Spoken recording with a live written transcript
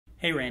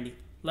Hey Randy,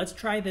 let's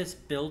try this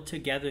build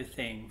together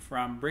thing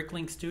from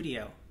Bricklink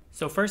Studio.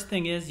 So first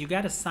thing is you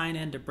got to sign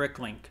in to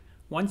Bricklink.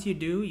 Once you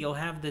do, you'll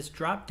have this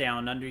drop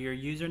down under your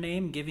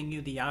username giving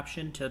you the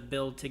option to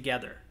build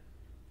together.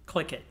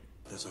 Click it.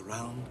 There's a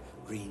round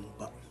green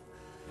button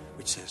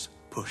which says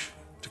push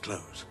to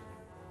close.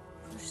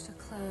 Push to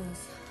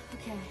close.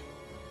 Okay.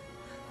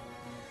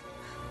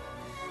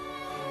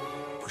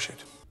 Push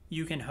it.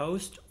 You can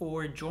host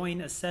or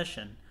join a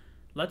session.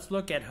 Let's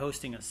look at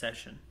hosting a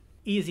session.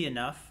 Easy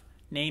enough.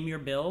 Name your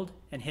build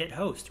and hit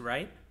host,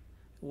 right?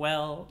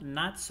 Well,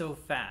 not so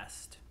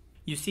fast.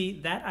 You see,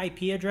 that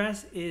IP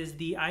address is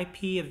the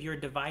IP of your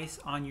device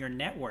on your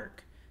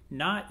network,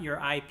 not your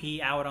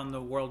IP out on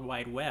the World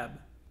Wide Web.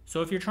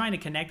 So if you're trying to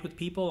connect with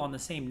people on the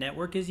same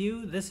network as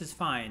you, this is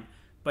fine.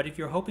 But if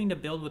you're hoping to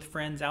build with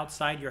friends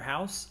outside your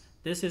house,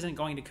 this isn't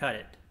going to cut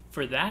it.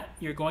 For that,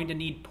 you're going to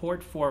need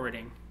port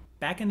forwarding.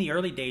 Back in the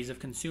early days of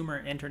consumer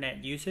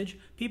internet usage,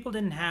 people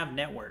didn't have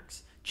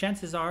networks.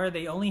 Chances are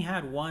they only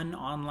had one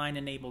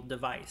online-enabled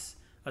device,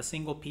 a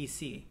single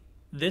PC.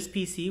 This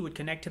PC would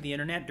connect to the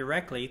internet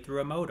directly through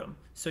a modem,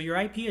 so your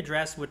IP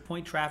address would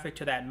point traffic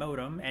to that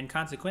modem and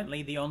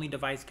consequently the only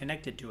device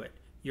connected to it,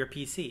 your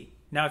PC.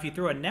 Now if you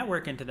throw a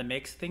network into the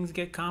mix, things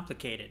get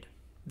complicated.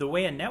 The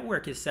way a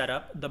network is set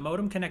up, the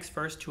modem connects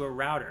first to a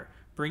router,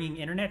 bringing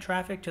internet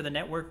traffic to the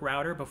network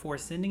router before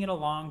sending it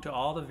along to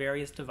all the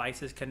various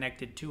devices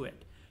connected to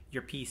it.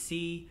 Your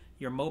PC,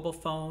 your mobile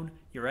phone,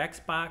 your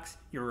Xbox,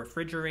 your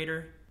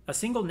refrigerator. A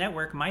single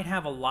network might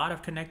have a lot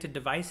of connected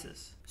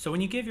devices. So when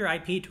you give your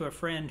IP to a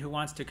friend who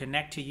wants to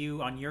connect to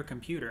you on your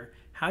computer,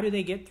 how do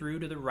they get through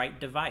to the right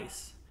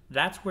device?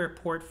 That's where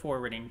port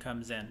forwarding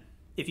comes in.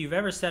 If you've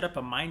ever set up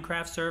a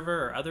Minecraft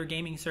server or other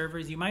gaming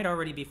servers, you might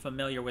already be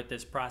familiar with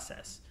this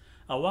process.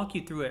 I'll walk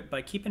you through it,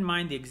 but keep in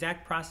mind the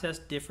exact process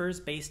differs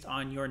based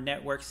on your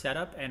network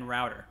setup and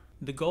router.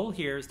 The goal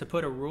here is to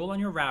put a rule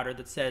on your router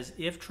that says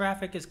if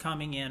traffic is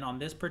coming in on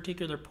this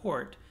particular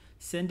port,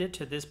 send it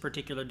to this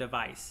particular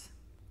device.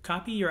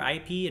 Copy your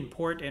IP and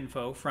port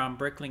info from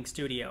Bricklink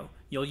Studio.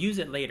 You'll use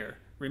it later.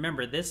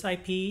 Remember, this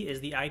IP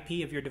is the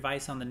IP of your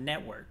device on the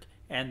network,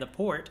 and the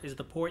port is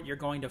the port you're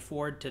going to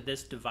forward to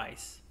this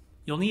device.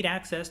 You'll need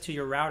access to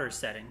your router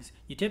settings.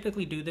 You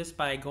typically do this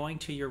by going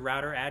to your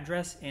router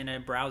address in a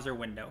browser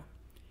window.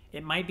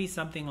 It might be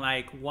something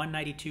like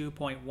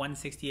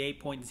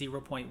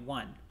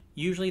 192.168.0.1.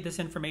 Usually this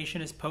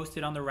information is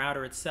posted on the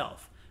router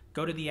itself.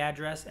 Go to the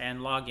address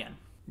and log in.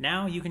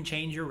 Now you can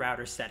change your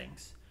router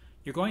settings.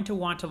 You're going to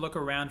want to look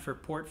around for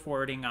port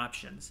forwarding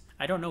options.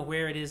 I don't know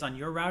where it is on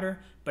your router,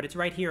 but it's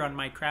right here on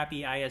my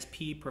crappy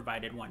ISP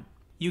provided one.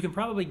 You can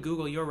probably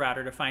Google your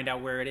router to find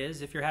out where it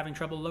is if you're having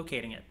trouble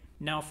locating it.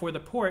 Now for the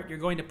port, you're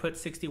going to put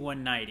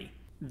 6190.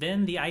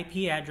 Then the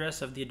IP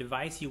address of the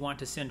device you want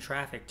to send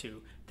traffic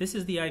to. This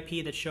is the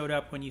IP that showed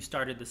up when you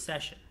started the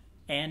session.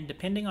 And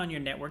depending on your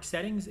network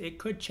settings, it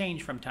could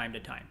change from time to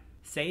time.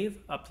 Save,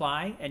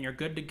 apply, and you're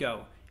good to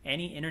go.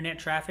 Any internet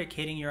traffic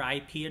hitting your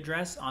IP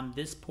address on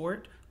this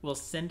port will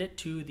send it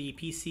to the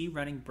PC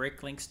running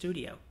Bricklink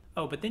Studio.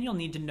 Oh, but then you'll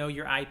need to know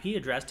your IP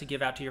address to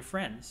give out to your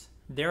friends.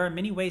 There are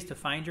many ways to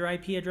find your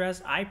IP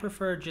address. I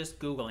prefer just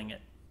Googling it.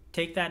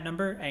 Take that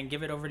number and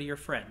give it over to your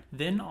friend.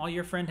 Then all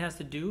your friend has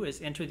to do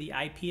is enter the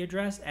IP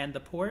address and the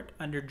port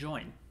under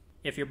Join.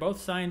 If you're both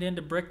signed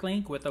into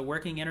Bricklink with a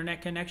working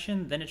internet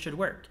connection, then it should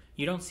work.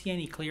 You don't see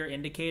any clear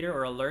indicator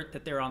or alert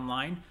that they're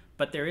online,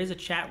 but there is a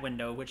chat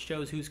window which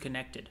shows who's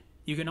connected.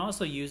 You can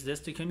also use this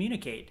to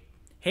communicate.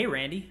 Hey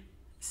Randy,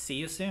 see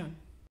you soon.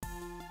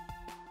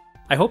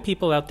 I hope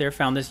people out there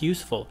found this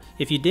useful.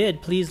 If you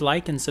did, please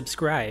like and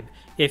subscribe.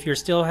 If you're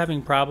still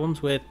having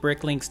problems with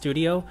Bricklink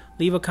Studio,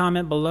 leave a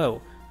comment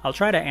below. I'll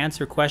try to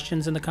answer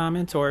questions in the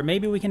comments, or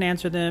maybe we can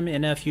answer them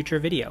in a future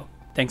video.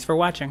 Thanks for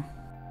watching.